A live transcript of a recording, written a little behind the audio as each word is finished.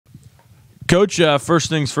Coach, first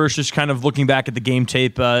things first, just kind of looking back at the game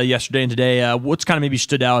tape yesterday and today, what's kind of maybe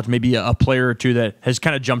stood out, maybe a player or two that has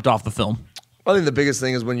kind of jumped off the film? I think the biggest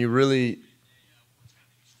thing is when you really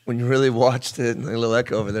watched it, and a little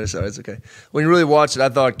echo over there, sorry, it's okay. When you really watched it, I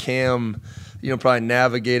thought Cam, probably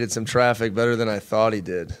navigated some traffic better than I thought he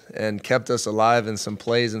did and kept us alive in some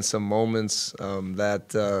plays and some moments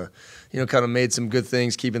that kind of made some good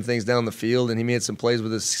things, keeping things down the field, and he made some plays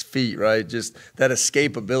with his feet, right? Just that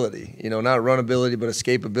escapability, not runability, but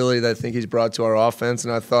escapability that I think he's brought to our offense.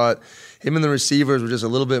 And I thought him and the receivers were just a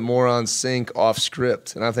little bit more on sync, off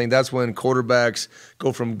script. And I think that's when quarterbacks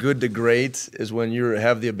go from good to great, is when you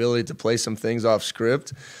have the ability to play some things off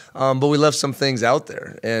script. But we left some things out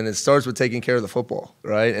there, and it starts with taking care of the football,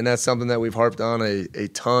 right? And that's something that we've harped on a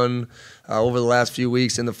ton over the last few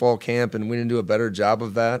weeks in the fall camp, and we didn't do a better job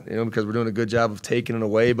of that, because we're doing a good job of taking it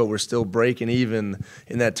away, but we're still breaking even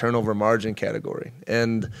in that turnover margin category.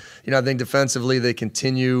 And, I think defensively they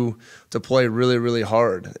continue to play really, really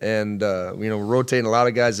hard. And, we're rotating a lot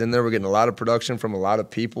of guys in there. We're getting a lot of production from a lot of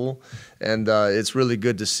people, and it's really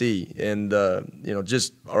good to see. And,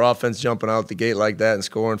 just our offense jumping out the gate like that and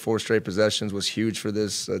scoring 4 straight possessions was huge for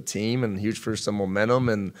this team and huge for some momentum.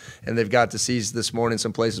 And they've got to see this morning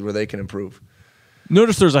some places where they can improve.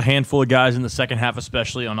 Notice there's a handful of guys in the second half,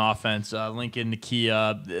 especially on offense. Lincoln,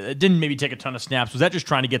 Nakia, didn't maybe take a ton of snaps. Was that just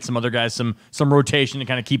trying to get some other guys some rotation to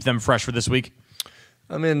kind of keep them fresh for this week?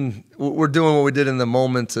 I mean, we're doing what we did in the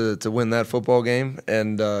moment to win that football game.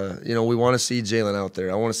 And, we want to see Jalen out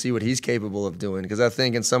there. I want to see what he's capable of doing, because I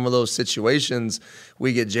think in some of those situations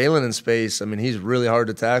we get Jalen in space. I mean, he's really hard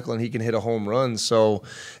to tackle, and he can hit a home run. So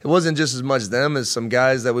it wasn't just as much them as some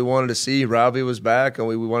guys that we wanted to see. Robbie was back, and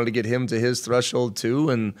we wanted to get him to his threshold too,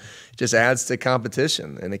 and it just adds to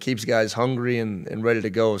competition, and it keeps guys hungry and ready to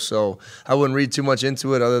go. So I wouldn't read too much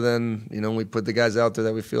into it other than, we put the guys out there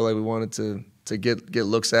that we feel like we wanted to get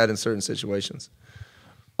looks at in certain situations.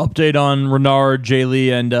 Update on Renard, Jay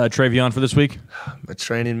Lee, and Travion for this week? My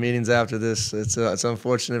training meetings after this. It's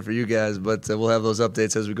unfortunate for you guys, but we'll have those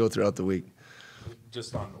updates as we go throughout the week.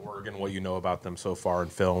 Just on Oregon, what you know about them so far in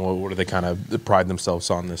film, what do they kind of pride themselves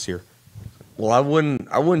on this year? Well, I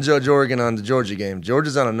wouldn't judge Oregon on the Georgia game.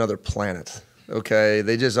 Georgia's on another planet. Okay,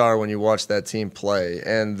 they just are when you watch that team play,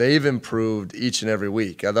 and they've improved each and every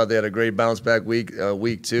week. I thought they had a great bounce back week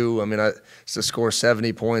 2. I mean, to score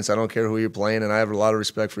 70 points, I don't care who you're playing, and I have a lot of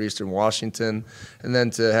respect for Eastern Washington. And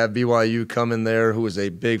then to have BYU come in there, who is a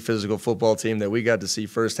big physical football team that we got to see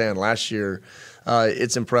firsthand last year,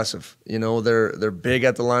 it's impressive. They're big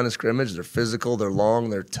at the line of scrimmage. They're physical. They're long.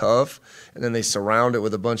 They're tough. And then they surround it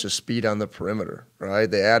with a bunch of speed on the perimeter, right?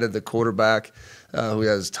 They added the quarterback who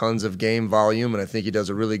has tons of game volume, and I think he does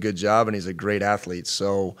a really good job, and he's a great athlete.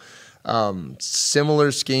 So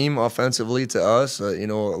similar scheme offensively to us, a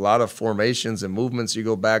lot of formations and movements. You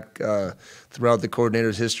go back throughout the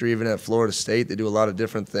coordinator's history, even at Florida State, they do a lot of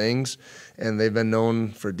different things, and they've been known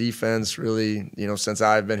for defense really, since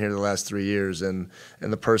I've been here the last 3 years, and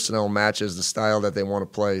the personnel matches the style that they want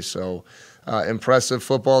to play. So impressive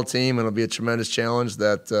football team, and it'll be a tremendous challenge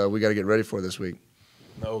that we got to get ready for this week.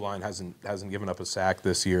 The O-line hasn't given up a sack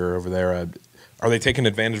this year over there. Are they taking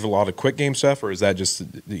advantage of a lot of quick game stuff, or is that just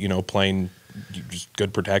playing just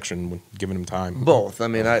good protection when giving them time? Both. I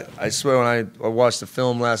mean, I swear when I watched the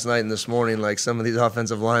film last night and this morning, like some of these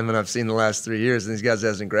offensive linemen I've seen the last 3 years, and these guys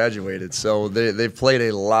hasn't graduated. So they've played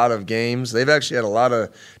a lot of games. They've actually had a lot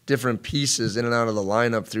of different pieces in and out of the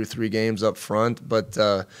lineup through 3 games up front. But,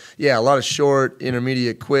 a lot of short,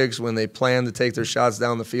 intermediate quicks when they plan to take their shots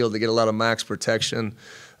down the field. They get a lot of max protection.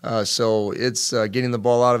 So it's getting the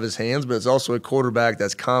ball out of his hands, but it's also a quarterback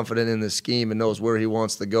that's confident in the scheme and knows where he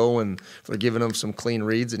wants to go, and they're giving him some clean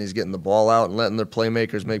reads, and he's getting the ball out and letting their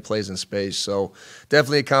playmakers make plays in space. So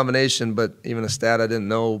definitely a combination, but even a stat I didn't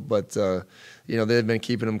know. But, they've been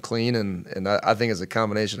keeping them clean, and I think it's a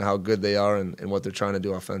combination of how good they are and what they're trying to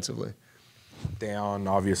do offensively. Deion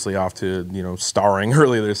obviously off to, starring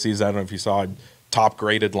earlier this season. I don't know if you saw it.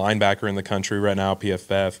 Top-graded linebacker in the country right now,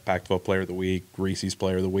 PFF, Pac-12 Player of the Week, Reese's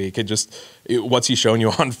Player of the Week. What's he shown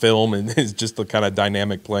you on film, and is just the kind of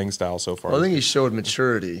dynamic playing style so far? Well, I think he showed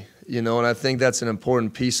maturity, and I think that's an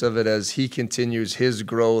important piece of it as he continues his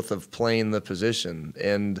growth of playing the position.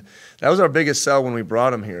 And that was our biggest sell when we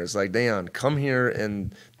brought him here. It's like, Deion, come here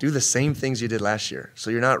and do the same things you did last year, so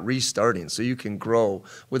you're not restarting, so you can grow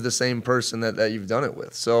with the same person that you've done it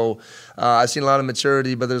with. So I've seen a lot of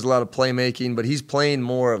maturity, but there's a lot of playmaking, but he's playing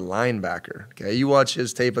more linebacker. Okay, you watch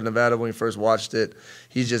his tape at Nevada when we first watched it,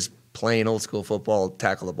 he's just playing old school football,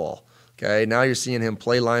 tackle the ball. Okay, now you're seeing him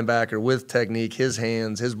play linebacker with technique, his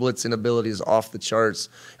hands, his blitzing ability is off the charts.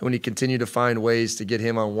 And when you continue to find ways to get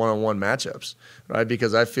him on one-on-one matchups, right?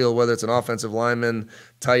 Because I feel whether it's an offensive lineman,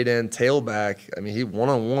 tight end, tailback, I mean, he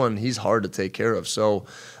one-on-one, he's hard to take care of. So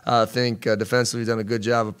I think defensively he's done a good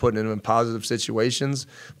job of putting him in positive situations,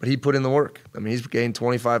 but he put in the work. I mean, he's gained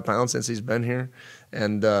 25 pounds since he's been here,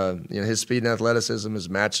 and his speed and athleticism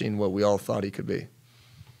is matching what we all thought he could be.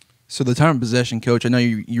 So the time of possession, Coach, I know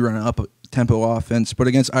you run an up-tempo offense, but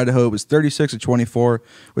against Idaho it was 36-24,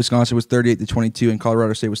 Wisconsin was 38-22, and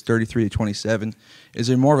Colorado State was 33-27. Is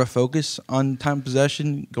there more of a focus on time of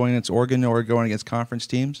possession going against Oregon or going against conference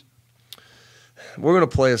teams? We're going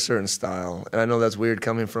to play a certain style, and I know that's weird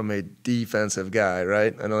coming from a defensive guy,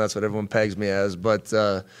 right? I know that's what everyone pegs me as, but,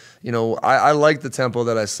 I like the tempo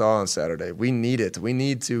that I saw on Saturday. We need it. We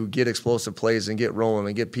need to get explosive plays and get rolling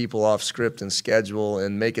and get people off script and schedule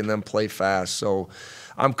and making them play fast. So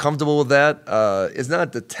I'm comfortable with that. It's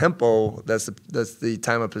not the tempo that's the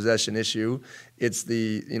time of possession issue. It's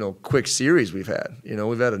the quick series we've had.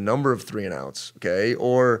 We've had a number of 3-and-outs, okay?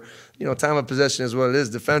 Or time of possession is what it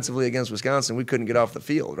is. Defensively against Wisconsin, we couldn't get off the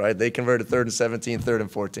field, right? They converted 3rd and 17, 3rd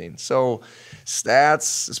and 14. So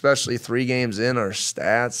stats, especially 3 games in, are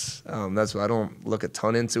stats. That's why I don't look a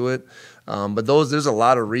ton into it. But there's a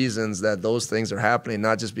lot of reasons that those things are happening,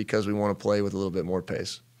 not just because we want to play with a little bit more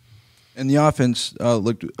pace. And the offense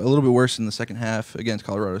looked a little bit worse in the second half against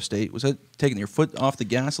Colorado State. Was that taking your foot off the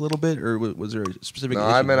gas a little bit, or was there a specific issue? No,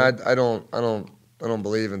 I mean, I don't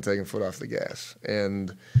believe in taking foot off the gas.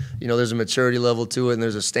 And there's a maturity level to it, and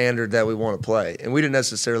there's a standard that we want to play. And we didn't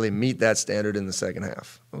necessarily meet that standard in the second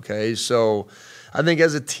half. Okay, so I think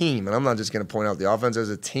as a team, and I'm not just going to point out the offense, as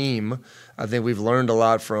a team, I think we've learned a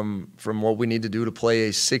lot from what we need to do to play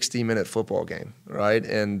a 60-minute football game, right?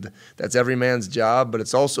 And that's every man's job, but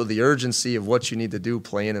it's also the urgency of what you need to do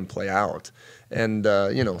play in and play out. And,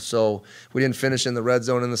 so we didn't finish in the red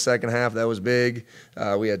zone in the second half. That was big.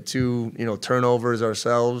 We had 2, turnovers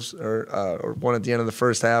ourselves, or one at the end of the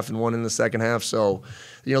first half and one in the second half. So,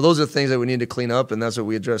 those are things that we need to clean up, and that's what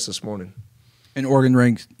we addressed this morning. And Oregon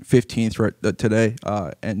ranked 15th today,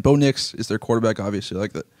 and Bo Nix is their quarterback, obviously.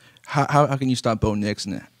 How can you stop Bo Nix,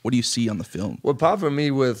 and what do you see on the film? What popped for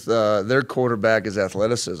me with their quarterback is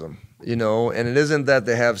athleticism, and it isn't that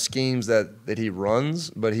they have schemes that he runs,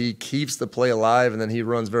 but he keeps the play alive, and then he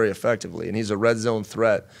runs very effectively, and he's a red zone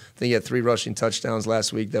threat. I think he had 3 rushing touchdowns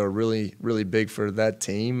last week that were really, really big for that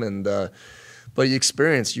team, and but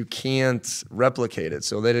experience, you can't replicate it.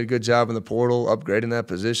 So they did a good job in the portal, upgrading that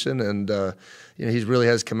position, and he really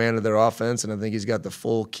has command of their offense, and I think he's got the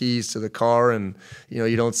full keys to the car, and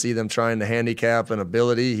you don't see them trying to handicap an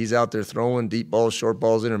ability. He's out there throwing deep balls, short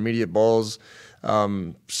balls, intermediate balls.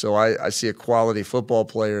 So I see a quality football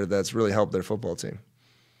player that's really helped their football team.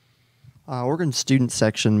 Oregon student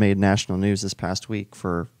section made national news this past week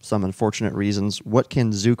for some unfortunate reasons. What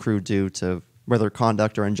can Zoo Crew do to, whether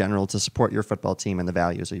conduct or in general, to support your football team and the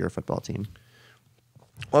values of your football team?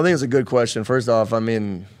 Well, I think it's a good question. First off, I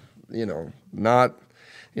mean, what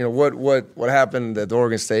happened at the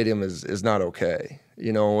Oregon Stadium is not okay.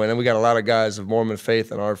 And then we got a lot of guys of Mormon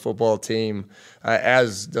faith in our football team,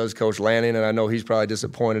 as does Coach Lanning, and I know he's probably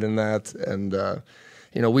disappointed in that. And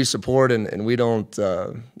we support and we don't,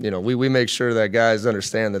 we make sure that guys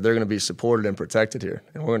understand that they're going to be supported and protected here,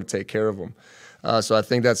 and we're going to take care of them. So I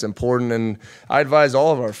think that's important, and I advise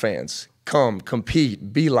all of our fans, come,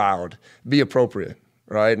 compete, be loud, be appropriate,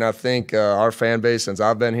 right? And I think our fan base, since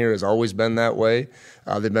I've been here, has always been that way.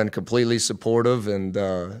 They've been completely supportive, and,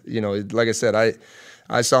 like I said,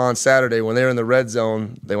 I saw on Saturday when they were in the red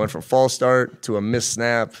zone, they went from false start to a missed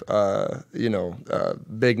snap,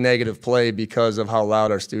 big negative play because of how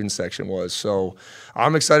loud our student section was. So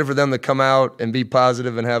I'm excited for them to come out and be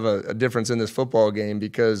positive and have a difference in this football game,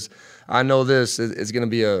 because I know this is going to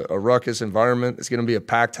be a ruckus environment. It's going to be a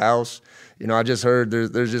packed house. I just heard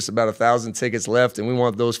there's just about 1,000 tickets left, and we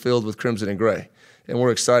want those filled with crimson and gray. And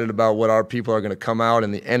we're excited about what our people are going to come out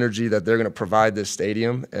and the energy that they're going to provide this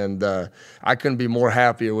stadium. And I couldn't be more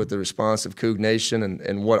happier with the response of Coug Nation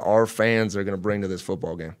and what our fans are going to bring to this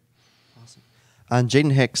football game. Awesome. And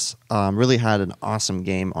Jaden Hicks really had an awesome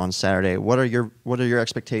game on Saturday. What are your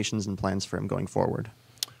expectations and plans for him going forward?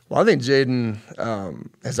 Well, I think Jaden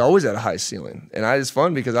has always had a high ceiling, and it's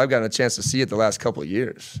fun because I've gotten a chance to see it the last couple of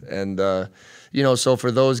years. And so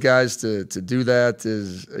for those guys to do that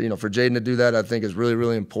is, for Jaden to do that, I think is really,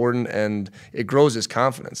 really important, and it grows his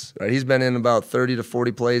confidence, right? He's been in about 30 to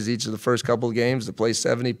 40 plays each of the first couple of games. To play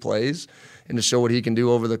 70 plays and to show what he can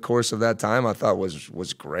do over the course of that time, I thought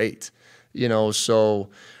was great. So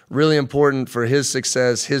really important for his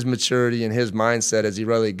success, his maturity, and his mindset as he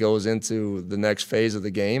really goes into the next phase of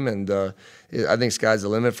the game. And I think sky's the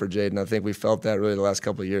limit for Jaden. I think we felt that really the last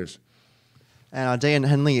couple of years. And Dayan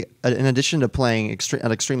Henley, in addition to playing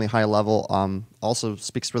at extremely high level, also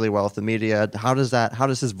speaks really well with the media. How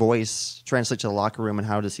does his voice translate to the locker room, and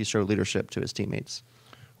how does he show leadership to his teammates?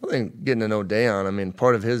 Well, I think getting to know Dayan,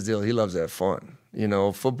 part of his deal, he loves to have fun.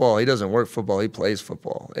 Football, he doesn't work football, he plays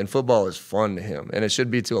football. And football is fun to him. And it should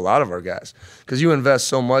be to a lot of our guys. Because you invest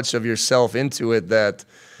so much of yourself into it that,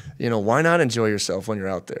 why not enjoy yourself when you're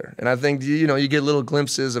out there? And I think, you get little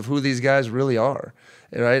glimpses of who these guys really are.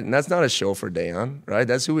 Right? And that's not a show for Dayan, right?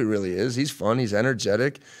 That's who he really is. He's fun, he's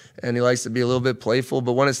energetic, and he likes to be a little bit playful.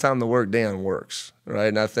 But when it's time to work, Dayan works, right?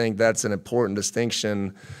 And I think that's an important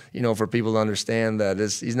distinction, for people to understand that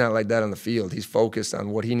he's not like that on the field. He's focused on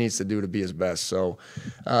what he needs to do to be his best. So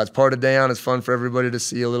it's part of Dayan. It's fun for everybody to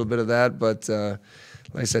see a little bit of that. But like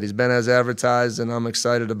I said, he's been as advertised, and I'm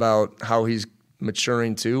excited about how he's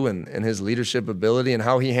maturing too, and his leadership ability and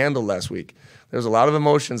how he handled last week. There's a lot of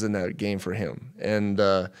emotions in that game for him, and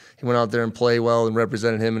he went out there and played well and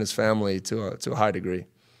represented him and his family to a high degree.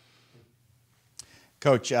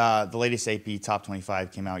 Coach, the latest AP Top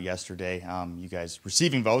 25 came out yesterday. You guys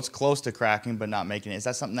receiving votes, close to cracking, but not making it. Is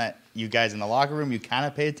that something that you guys in the locker room, you kind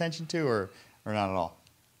of pay attention to, or not at all?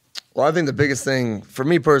 Well, I think the biggest thing for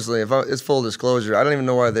me personally, it's full disclosure, I don't even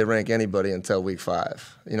know why they rank anybody until week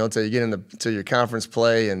 5. Until you get into your conference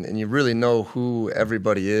play and you really know who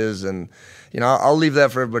everybody is. And I'll leave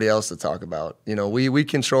that for everybody else to talk about. We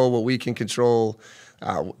control what we can control.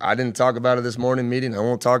 I didn't talk about it this morning meeting. I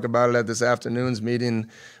won't talk about it at this afternoon's meeting.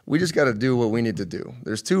 We just got to do what we need to do.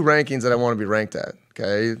 There's 2 rankings that I want to be ranked at.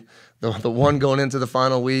 Okay, the one going into the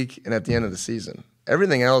final week and at the end of the season.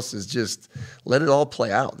 Everything else is just let it all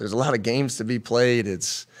play out. There's a lot of games to be played.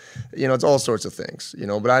 It's all sorts of things.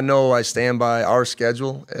 But I know I stand by our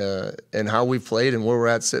schedule and how we've played and where we're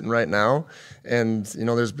at sitting right now. And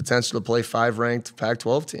there's potential to play 5 ranked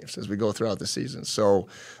Pac-12 teams as we go throughout the season. So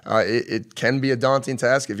it can be a daunting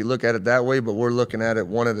task if you look at it that way. But we're looking at it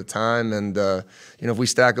one at a time. And if we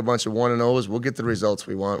stack a bunch of 1-0s, we'll get the results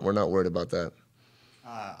we want. We're not worried about that.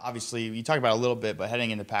 Obviously, you talked about it a little bit, but heading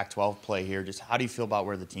into Pac-12 play here, just how do you feel about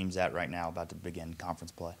where the team's at right now, about to begin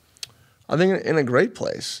conference play? I think in a great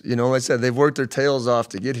place. Like I said, they've worked their tails off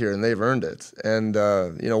to get here, and they've earned it. And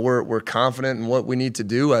we're confident in what we need to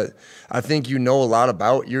do. I think a lot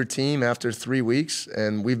about your team after 3 weeks,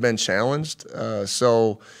 and we've been challenged.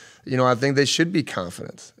 So I think they should be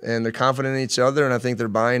confident, and they're confident in each other, and I think they're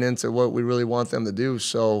buying into what we really want them to do.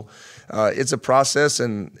 So it's a process,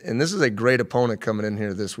 and this is a great opponent coming in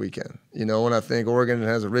here this weekend. And I think Oregon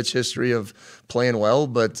has a rich history of playing well,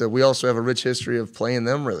 but we also have a rich history of playing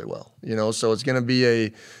them really well. So it's going to be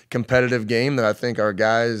a competitive game that I think our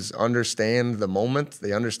guys understand the moment,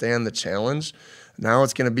 they understand the challenge. Now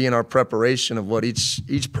it's going to be in our preparation of what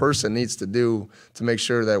each person needs to do to make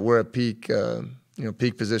sure that we're at peak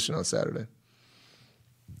position on Saturday.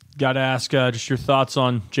 Got to ask just your thoughts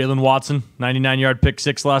on Jalen Watson, 99-yard pick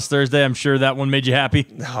 6 last Thursday. I'm sure that one made you happy.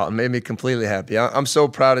 No, it made me completely happy. I'm so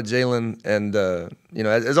proud of Jalen, and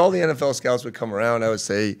as all the NFL scouts would come around, I would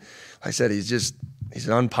say, like I said, he's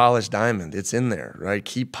an unpolished diamond. It's in there, right?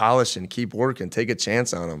 Keep polishing, keep working, take a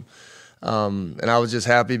chance on him. And I was just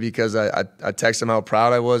happy because I texted him how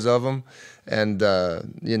proud I was of him. And,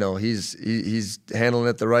 he's handling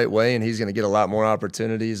it the right way, and he's going to get a lot more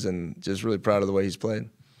opportunities, and just really proud of the way he's played.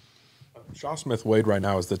 Shaw Smith-Wade right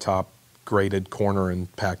now is the top graded corner in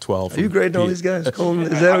Pac-12. Are you grading all these guys, Colton?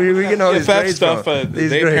 Is that where you're getting all these grades stuff, from?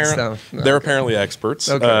 They're apparently experts.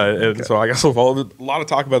 Okay. So I guess we'll follow a lot of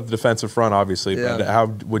talk about the defensive front, obviously. Yeah. But how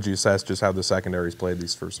would you assess just how the secondaries played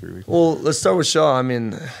these first 3 weeks? Well, let's start with Shaw.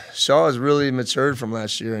 Shaw has really matured from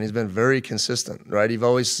last year, and he's been very consistent, right? You've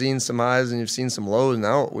always seen some highs and you've seen some lows.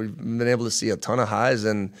 Now we've been able to see a ton of highs,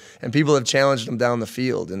 and people have challenged him down the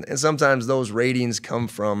field. And sometimes those ratings come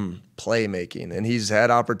from playmaking, and he's had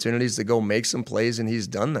opportunities to go make some plays, and he's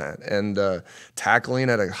done that. And tackling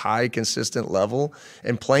at a high, consistent level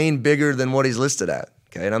and playing bigger than what he's listed at.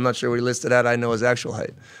 Okay, and I'm not sure what he listed at. I know his actual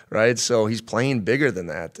height, right? So he's playing bigger than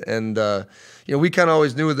that. And, we kind of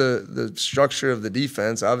always knew the structure of the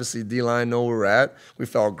defense. Obviously, D-line know where we're at. We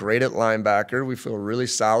felt great at linebacker. We feel really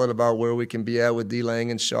solid about where we can be at with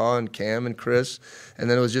D-Lang and Shaw and Cam and Chris. And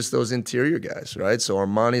then it was just those interior guys, right? So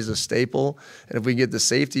Armani's a staple. And if we get the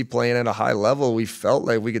safety playing at a high level, we felt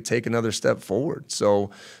like we could take another step forward. So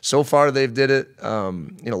far they've did it.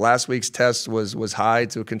 Last week's test was high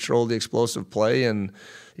to control the explosive play, and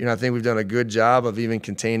I think we've done a good job of even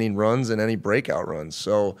containing runs and any breakout runs.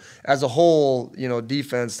 So as a whole,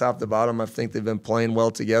 defense top to bottom, I think they've been playing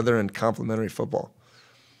well together and complementary football.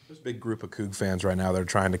 There's a big group of Coug fans right now that are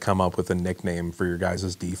trying to come up with a nickname for your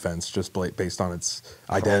guys' defense just based on its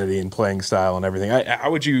identity and playing style and everything.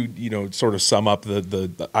 How would you, sort of sum up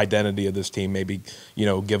the identity of this team? Maybe,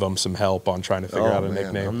 give them some help on trying to figure out a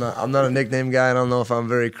nickname. I'm not a nickname guy. I don't know if I'm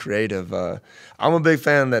very creative. I'm a big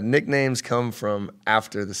fan that nicknames come from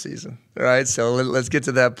after the season, right? So let's get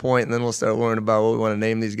to that point, and then we'll start worrying about what we want to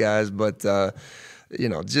name these guys. But,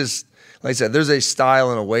 just like I said, there's a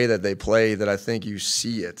style and a way that they play that I think you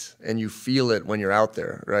see it and you feel it when you're out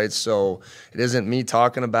there, right? So it isn't me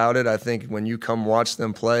talking about it. I think when you come watch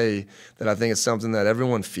them play, that I think it's something that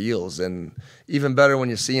everyone feels. And even better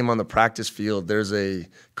when you see them on the practice field, there's a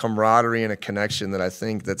camaraderie and a connection that I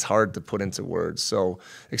think that's hard to put into words. So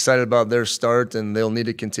excited about their start, and they'll need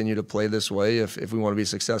to continue to play this way if we want to be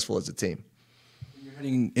successful as a team.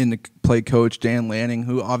 In to play coach Dan Lanning,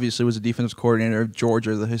 who obviously was a defensive coordinator of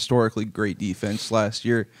Georgia, the historically great defense last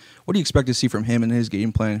year. What do you expect to see from him in his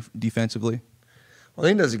game plan defensively? Well, I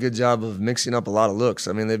think he does a good job of mixing up a lot of looks.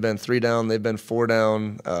 I mean, they've been 3 down, they've been 4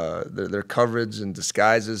 down. Their coverage and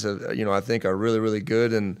disguises, I think, are really, really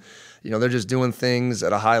good. And they're just doing things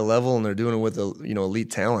at a high level, and they're doing it with elite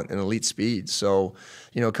talent and elite speed. So,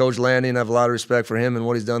 Coach Lanning, I have a lot of respect for him and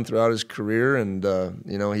what he's done throughout his career. And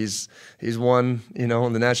he's won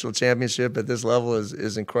the national championship at this level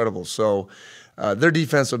is incredible. So their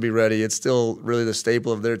defense will be ready. It's still really the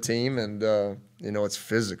staple of their team, and it's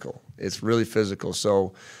physical. It's really physical.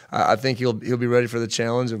 So I think he'll be ready for the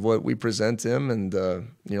challenge of what we present him, and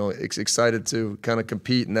excited to kind of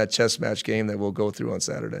compete in that chess match game that we'll go through on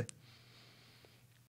Saturday.